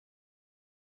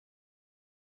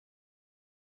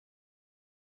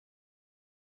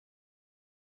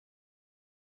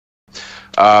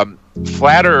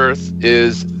Flat Earth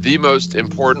is the most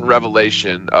important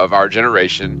revelation of our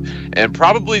generation, and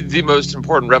probably the most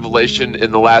important revelation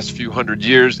in the last few hundred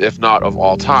years, if not of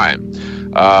all time.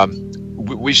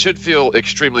 We should feel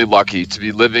extremely lucky to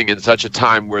be living in such a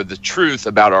time where the truth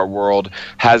about our world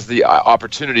has the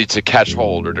opportunity to catch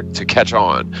hold or to catch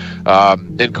on.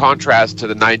 In contrast to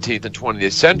the 19th and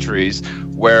 20th centuries,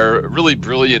 where really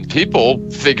brilliant people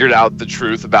figured out the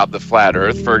truth about the flat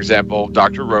Earth. For example,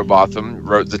 Dr. Robotham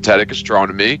wrote Zetetic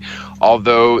Astronomy,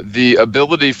 although the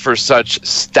ability for such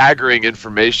staggering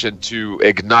information to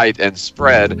ignite and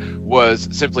spread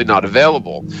was simply not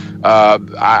available.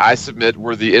 I submit,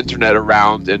 were the internet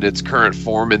around in its current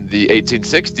form in the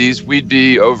 1860s, we'd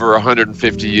be over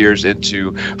 150 years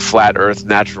into flat Earth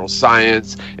natural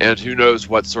science, and who knows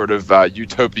what sort of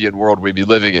utopian world we'd be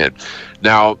living in.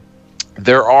 Now,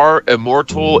 there are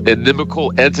immortal,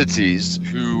 inimical entities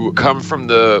who come from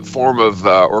the form of,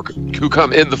 or who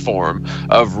come in the form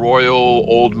of royal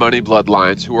old money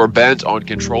bloodlines who are bent on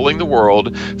controlling the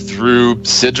world through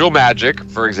sigil magic,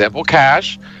 for example,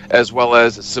 cash, as well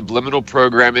as subliminal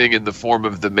programming in the form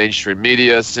of the mainstream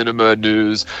media, cinema,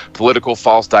 news, political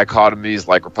false dichotomies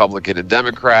like Republican and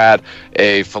Democrat,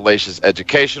 a fallacious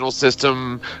educational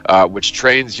system which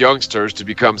trains youngsters to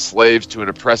become slaves to an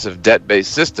oppressive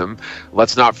debt-based system.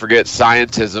 Let's not forget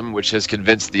scientism, which has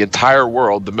convinced the entire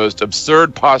world the most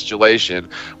absurd postulation,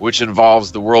 which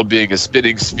involves the world being a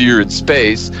spinning sphere in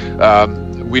space.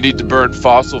 We need to burn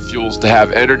fossil fuels to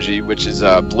have energy, which is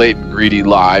a blatant greedy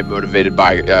lie motivated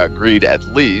by greed at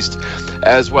least,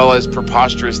 as well as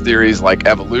preposterous theories like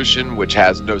evolution, which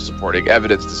has no supporting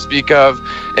evidence to speak of,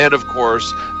 and of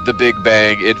course the Big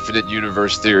Bang infinite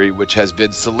universe theory, which has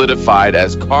been solidified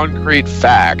as concrete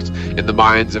fact in the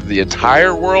minds of the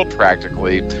entire world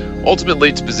practically,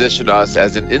 ultimately to position us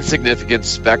as an insignificant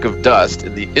speck of dust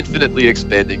in the infinitely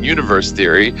expanding universe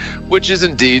theory, which is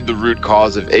indeed the root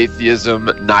cause of atheism,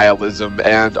 nihilism,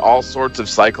 and all sorts of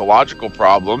psychological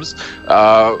problems,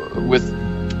 with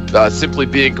simply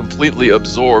being completely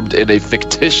absorbed in a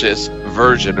fictitious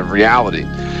version of reality.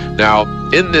 Now,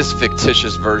 in this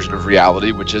fictitious version of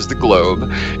reality, which is the globe,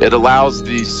 it allows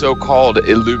the so-called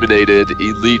illuminated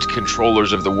elite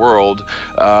controllers of the world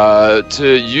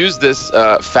to use this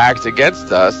fact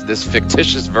against us, this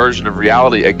fictitious version of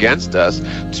reality against us,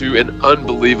 to an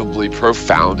unbelievably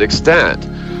profound extent.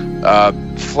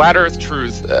 Flat Earth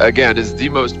truth, again, is the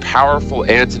most powerful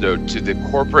antidote to the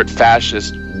corporate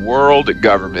fascist world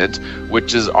government,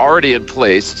 which is already in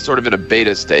place, sort of in a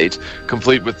beta state,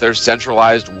 complete with their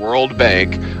centralized World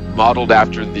Bank, modeled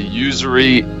after the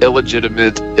usury,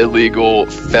 illegitimate, illegal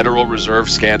Federal Reserve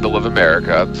scandal of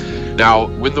America. Now,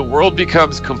 when the world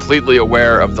becomes completely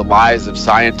aware of the lies of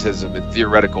scientism and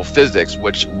theoretical physics,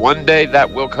 which one day that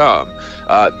will come,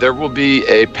 there will be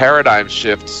a paradigm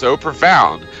shift so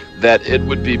profound that it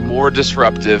would be more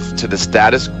disruptive to the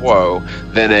status quo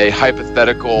than a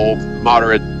hypothetical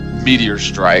moderate meteor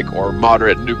strike or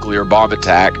moderate nuclear bomb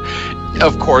attack.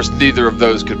 Of course, neither of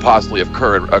those could possibly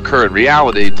occur in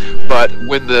reality, but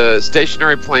when the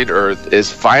stationary plane Earth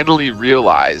is finally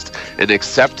realized and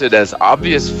accepted as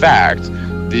obvious fact,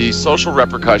 the social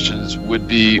repercussions would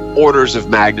be orders of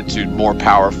magnitude more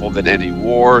powerful than any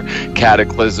war,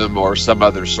 cataclysm, or some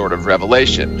other sort of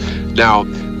revelation. Now,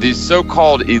 these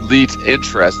so-called elite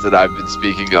interests that I've been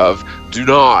speaking of do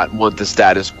not want the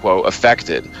status quo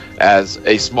affected, as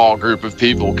a small group of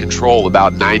people control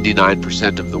about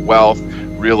 99% of the wealth,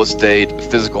 real estate,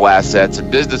 physical assets,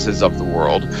 and businesses of the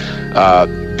world.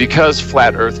 Because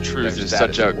flat Earth truth is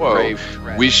such a grave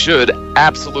threat, we should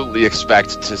absolutely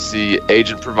expect to see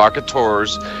agent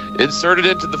provocateurs inserted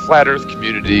into the flat Earth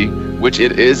community, which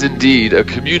it is indeed a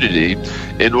community,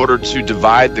 in order to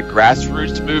divide the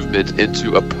grassroots movement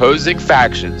into opposing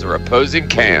factions or opposing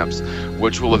camps,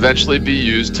 which will eventually be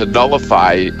used to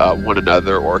nullify one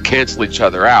another or cancel each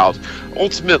other out.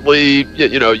 Ultimately,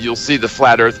 you'll see the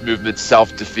flat Earth movement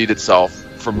self-defeat itself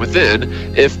from within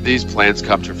if these plans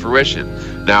come to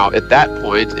fruition. Now, at that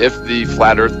point, if the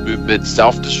flat Earth movement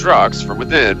self-destructs from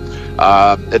within,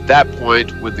 at that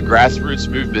point, when the grassroots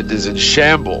movement is in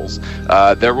shambles,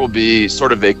 there will be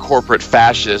sort of a corporate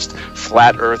fascist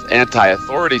flat Earth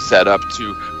anti-authority setup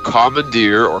to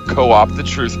commandeer or co-opt the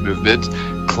truth movement,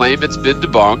 claim it's been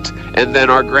debunked, and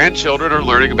then our grandchildren are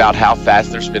learning about how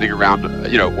fast they're spinning around,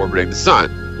 orbiting the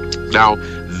sun. Now,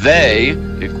 they,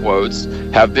 in quotes,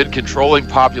 have been controlling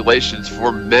populations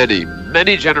for many,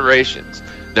 many generations.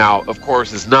 Now, of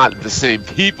course, it's not the same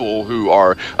people who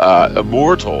are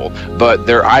immortal, but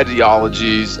their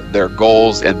ideologies, their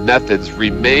goals, and methods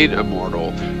remain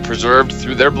immortal, preserved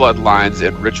through their bloodlines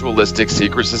in ritualistic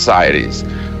secret societies.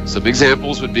 Some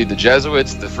examples would be the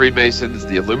Jesuits, the Freemasons,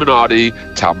 the Illuminati,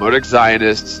 Talmudic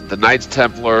Zionists, the Knights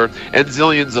Templar, and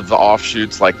zillions of the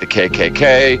offshoots like the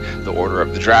KKK, the Order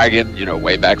of the Dragon,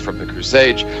 way back from the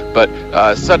Crusades.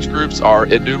 But such groups are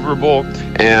innumerable,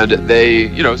 and they,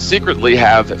 secretly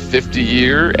have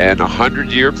 50-year and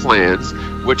 100-year plans,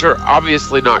 which are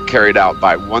obviously not carried out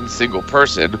by one single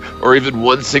person or even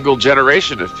one single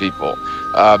generation of people.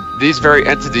 These very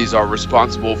entities are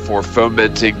responsible for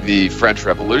fomenting the French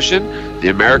Revolution, the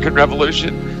American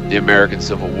Revolution, the American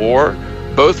Civil War,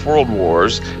 both world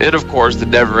wars, and of course the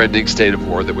never-ending state of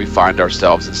war that we find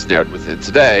ourselves ensnared within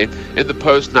today in the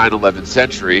post-9/11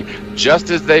 century, just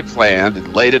as they planned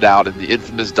and laid it out in the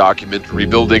infamous document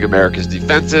Rebuilding America's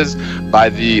Defenses by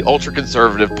the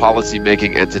ultra-conservative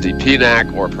policy-making entity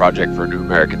PNAC, or Project for a New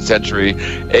American Century,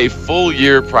 a full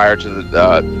year prior to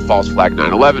the false flag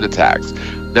 9/11 attacks.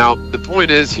 Now, the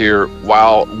point is here,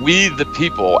 while we the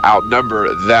people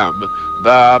outnumber them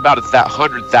about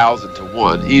 100,000 to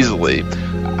 1 easily,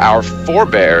 our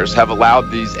forebears have allowed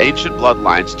these ancient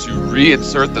bloodlines to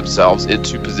reinsert themselves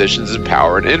into positions of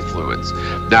power and influence.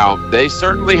 Now, they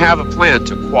certainly have a plan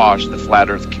to quash the Flat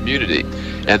Earth community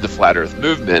and the Flat Earth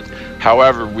movement.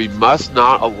 However, we must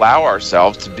not allow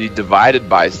ourselves to be divided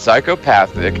by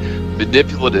psychopathic,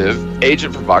 manipulative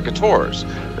agent provocateurs.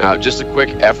 Now, just a quick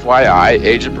FYI,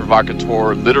 agent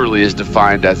provocateur literally is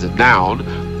defined as a noun,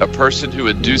 a person who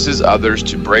induces others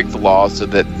to break the law so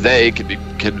that they can be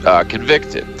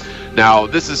convicted. Now,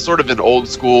 this is sort of an old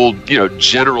school,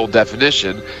 general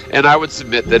definition, and I would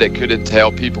submit that it could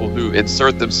entail people who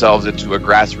insert themselves into a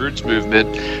grassroots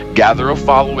movement, gather a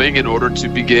following in order to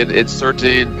begin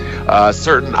inserting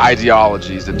certain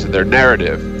ideologies into their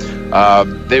narrative.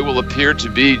 They will appear to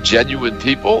be genuine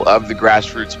people of the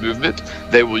grassroots movement.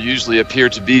 They will usually appear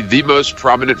to be the most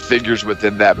prominent figures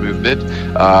within that movement.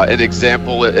 An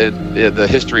example in the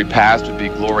history past would be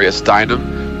Gloria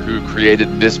Steinem, who created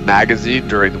Miss Magazine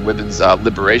during the women's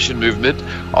liberation movement,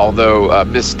 although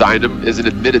Miss Steinem is an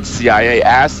admitted CIA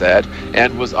asset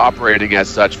and was operating as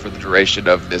such for the duration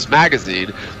of Miss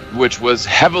Magazine, which was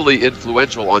heavily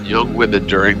influential on young women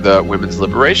during the women's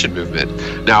liberation movement.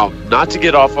 Now, not to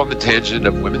get off on the tangent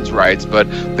of women's rights, but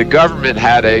the government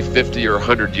had a 50 or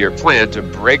 100-year plan to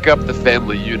break up the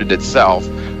family unit itself,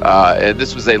 and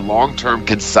this was a long-term,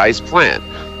 concise plan.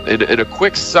 In a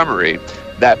quick summary,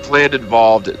 that plan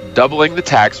involved doubling the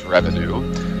tax revenue.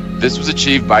 This was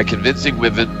achieved by convincing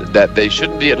women that they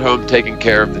shouldn't be at home taking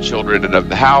care of the children and of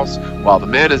the house while the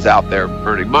man is out there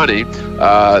earning money.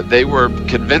 They were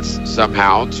convinced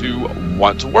somehow to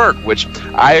want to work, which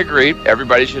I agree,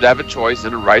 everybody should have a choice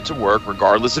and a right to work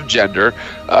regardless of gender.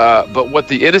 But what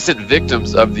the innocent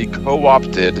victims of the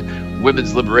co-opted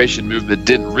women's liberation movement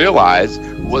didn't realize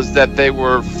was that they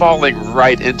were falling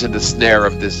right into the snare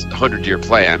of this 100-year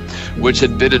plan, which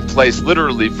had been in place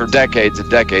literally for decades and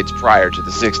decades prior to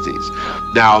the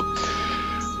 60s. Now,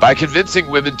 by convincing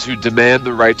women to demand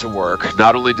the right to work,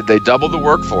 not only did they double the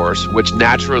workforce, which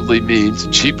naturally means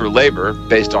cheaper labor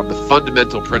based on the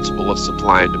fundamental principle of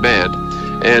supply and demand,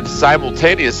 and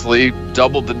simultaneously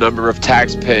doubled the number of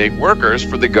tax-paying workers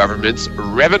for the government's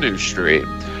revenue stream.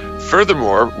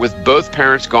 Furthermore, with both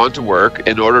parents gone to work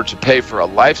in order to pay for a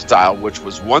lifestyle which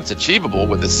was once achievable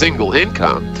with a single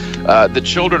income, the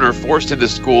children are forced into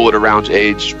school at around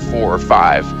age 4 or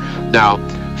 5. Now,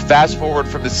 fast forward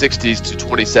from the 60s to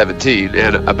 2017,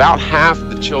 and about half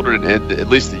of the children in at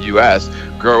least the U.S.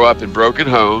 grow up in broken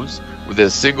homes with a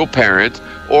single parent,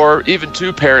 or even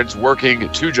two parents working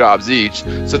 2 jobs each,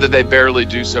 so that they barely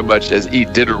do so much as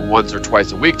eat dinner once or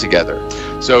twice a week together.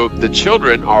 So the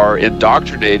children are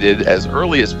indoctrinated as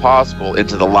early as possible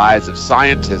into the lies of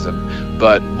scientism,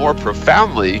 but more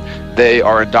profoundly, they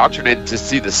are indoctrinated to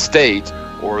see the state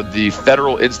or the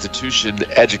federal institution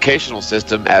educational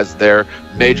system as their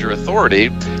major authority,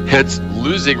 hence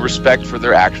losing respect for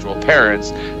their actual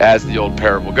parents. As the old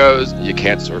parable goes, you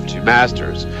can't serve 2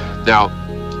 masters. Now,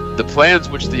 the plans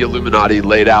which the Illuminati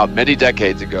laid out many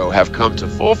decades ago have come to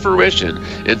full fruition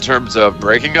in terms of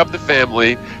breaking up the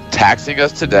family, taxing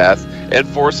us to death, and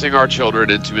forcing our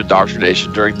children into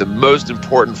indoctrination during the most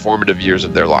important formative years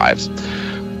of their lives.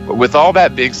 With all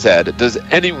that being said, does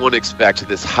anyone expect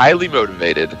this highly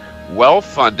motivated,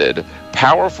 well-funded,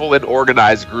 powerful, and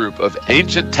organized group of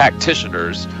ancient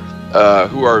tacticianers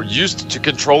who are used to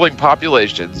controlling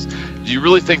populations, do you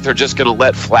really think they're just going to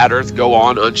let Flat Earth go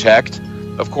on unchecked?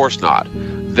 Of course not.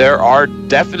 There are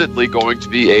definitely going to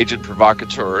be agent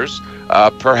provocateurs,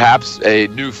 perhaps a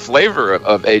new flavor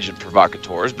of agent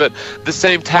provocateurs, but the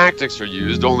same tactics are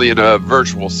used, only in a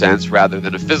virtual sense rather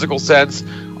than a physical sense.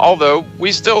 Although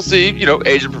we still see,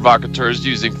 agent provocateurs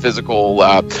using physical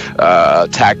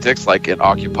tactics like in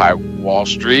Occupy Wall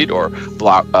Street or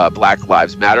Black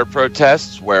Lives Matter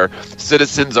protests, where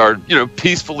citizens are,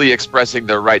 peacefully expressing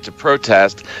their right to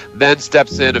protest. Then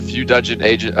steps in a few dozen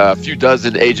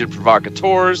agent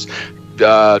provocateurs.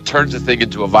 Turns the thing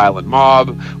into a violent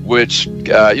mob, which,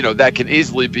 that can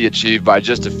easily be achieved by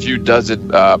just a few dozen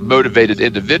motivated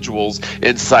individuals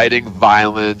inciting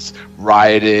violence,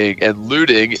 rioting, and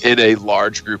looting in a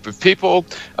large group of people.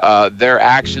 Their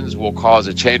actions will cause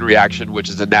a chain reaction, which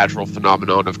is a natural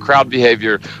phenomenon of crowd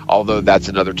behavior, although that's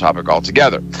another topic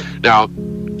altogether. Now,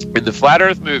 in the Flat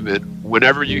Earth movement,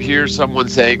 whenever you hear someone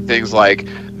saying things like,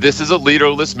 "This is a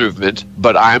leaderless movement,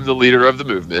 but I'm the leader of the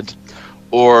movement,"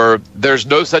 or "There's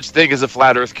no such thing as a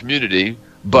flat Earth community,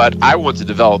 but I want to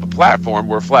develop a platform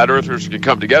where flat Earthers can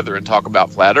come together and talk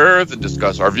about flat Earth and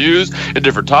discuss our views and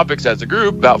different topics as a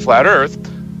group about flat Earth,"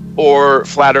 or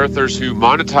flat Earthers who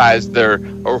monetize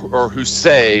or who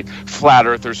say flat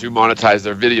Earthers who monetize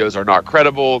their videos are not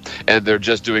credible and they're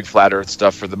just doing flat Earth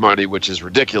stuff for the money, which is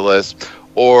ridiculous.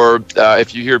 Or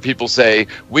if you hear people say,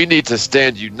 "We need to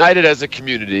stand united as a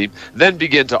community," then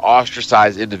begin to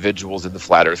ostracize individuals in the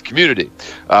flat Earth community.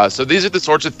 So these are the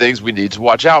sorts of things we need to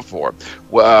watch out for.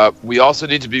 We also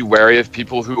need to be wary of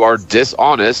people who are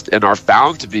dishonest and are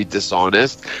found to be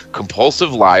dishonest,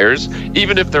 compulsive liars,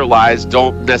 even if their lies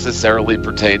don't necessarily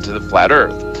pertain to the flat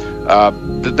Earth.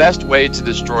 The best way to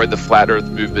destroy the Flat Earth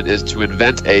movement is to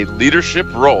invent a leadership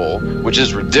role, which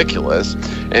is ridiculous,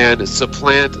 and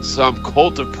supplant some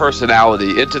cult of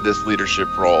personality into this leadership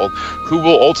role who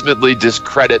will ultimately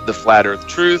discredit the Flat Earth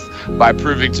truth by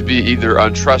proving to be either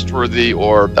untrustworthy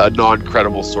or a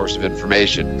non-credible source of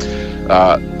information.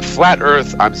 Flat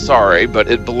Earth, I'm sorry, but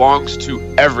it belongs to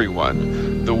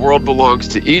everyone. The world belongs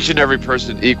to each and every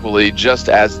person equally, just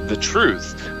as the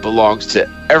truth belongs to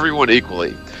everyone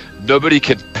equally. Nobody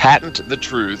can patent the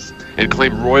truth and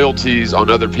claim royalties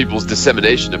on other people's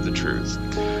dissemination of the truth.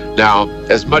 Now,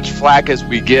 as much flack as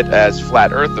we get as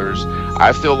flat earthers,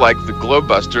 I feel like the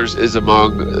Globebusters is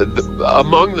among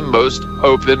the most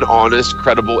open, honest,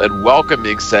 credible, and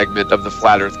welcoming segment of the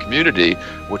flat earth community,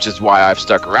 which is why I've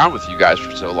stuck around with you guys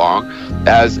for so long.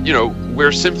 As,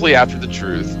 we're simply after the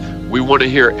truth. We want to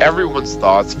hear everyone's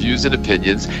thoughts, views, and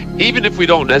opinions, even if we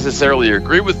don't necessarily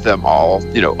agree with them all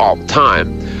the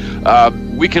time.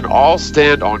 We can all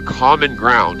stand on common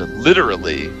ground,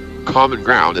 literally common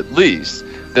ground at least,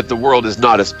 that the world is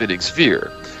not a spinning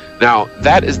sphere. Now,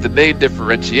 that is the main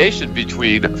differentiation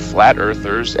between flat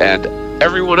earthers and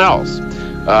everyone else.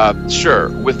 Sure,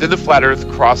 within the flat earth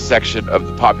cross-section of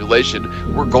the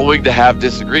population, we're going to have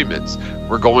disagreements.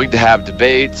 We're going to have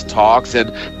debates, talks,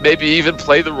 and maybe even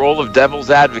play the role of devil's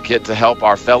advocate to help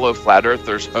our fellow flat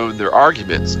earthers own their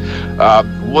arguments.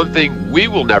 One thing we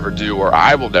will never do, or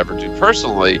I will never do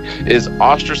personally, is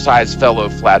ostracize fellow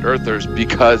flat earthers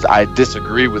because I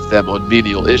disagree with them on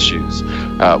menial issues.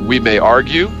 We may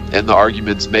argue, and the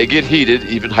arguments may get heated,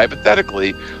 even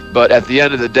hypothetically, but at the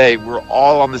end of the day, we're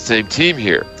all on the same team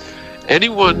here.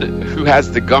 Anyone who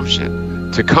has the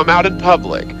gumption to come out in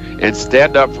public and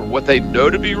stand up for what they know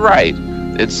to be right,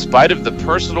 in spite of the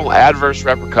personal adverse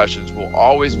repercussions, will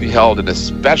always be held in a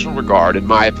special regard, in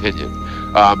my opinion.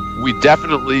 We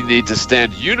definitely need to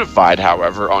stand unified,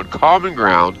 however, on common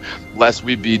ground, lest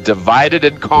we be divided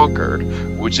and conquered,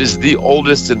 which is the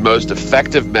oldest and most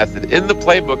effective method in the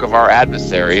playbook of our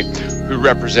adversary, who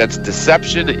represents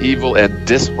deception, evil, and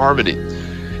disharmony.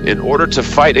 In order to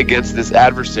fight against this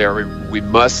adversary, we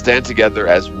must stand together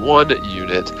as one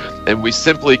unit, and we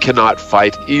simply cannot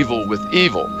fight evil with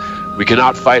evil. We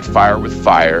cannot fight fire with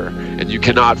fire, and you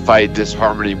cannot fight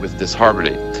disharmony with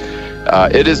disharmony.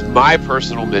 It is my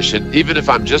personal mission, even if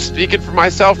I'm just speaking for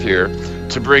myself here,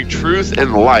 to bring truth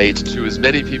and light to as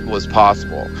many people as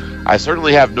possible. I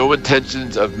certainly have no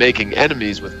intentions of making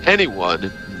enemies with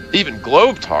anyone, even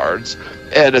globetards,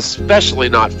 and especially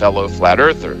not fellow flat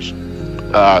earthers.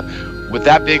 With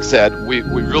that being said, we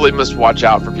really must watch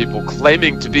out for people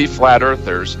claiming to be flat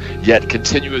earthers, yet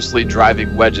continuously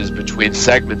driving wedges between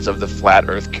segments of the flat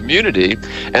earth community,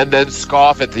 and then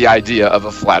scoff at the idea of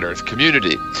a flat earth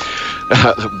community.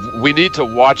 We need to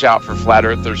watch out for flat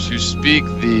earthers who speak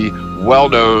the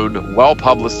well-known,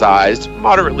 well-publicized,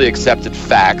 moderately accepted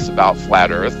facts about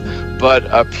flat earth, but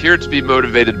appear to be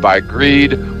motivated by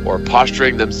greed or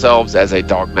posturing themselves as a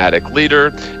dogmatic leader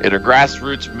in a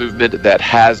grassroots movement that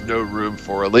has no room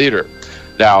for a leader.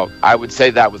 Now, I would say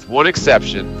that with one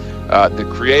exception, The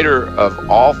creator of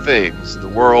all things, the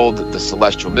world, the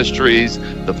celestial mysteries,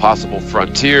 the possible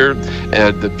frontier,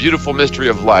 and the beautiful mystery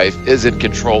of life, is in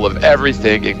control of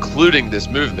everything, including this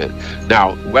movement.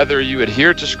 Now, whether you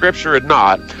adhere to Scripture or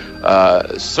not,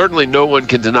 certainly no one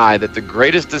can deny that the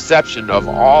greatest deception of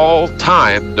all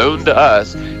time known to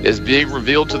us is being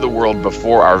revealed to the world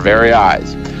before our very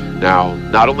eyes. Now,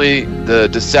 not only the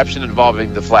deception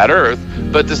involving the flat earth,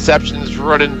 but deceptions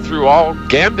running through all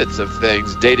gambits of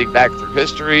things dating back through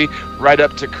history right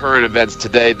up to current events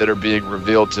today that are being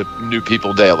revealed to new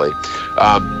people daily.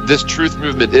 This truth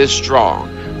movement is strong,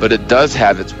 but it does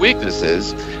have its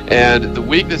weaknesses, and the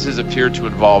weaknesses appear to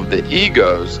involve the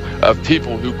egos of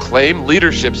people who claim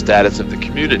leadership status of the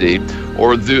community,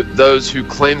 or those who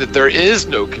claim that there is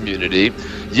no community,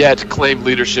 yet claim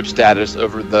leadership status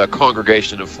over the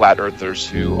congregation of flat earthers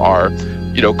who are,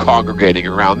 congregating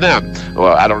around them.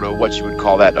 Well, I don't know what you would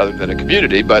call that other than a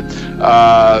community, but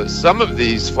some of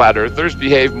these flat earthers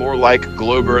behave more like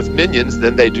globe earth minions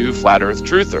than they do flat earth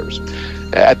truthers.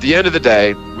 At the end of the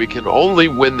day, we can only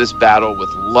win this battle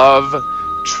with love,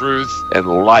 truth, and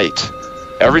light.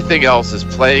 Everything else is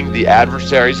playing the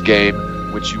adversary's game,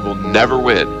 which you will never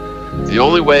win. The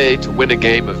only way to win a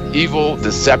game of evil,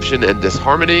 deception, and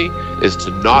disharmony is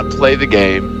to not play the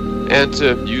game and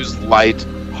to use light,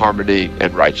 harmony,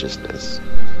 and righteousness.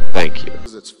 Thank you.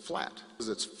 It's flat.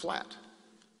 It's flat.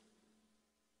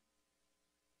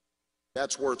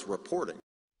 That's worth reporting.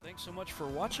 Thanks so much for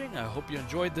watching. I hope you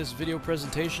enjoyed this video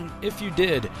presentation. If you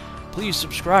did, please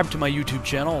subscribe to my YouTube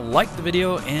channel, like the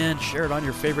video, and share it on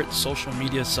your favorite social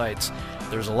media sites.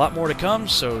 There's a lot more to come,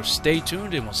 so stay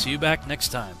tuned and we'll see you back next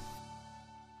time.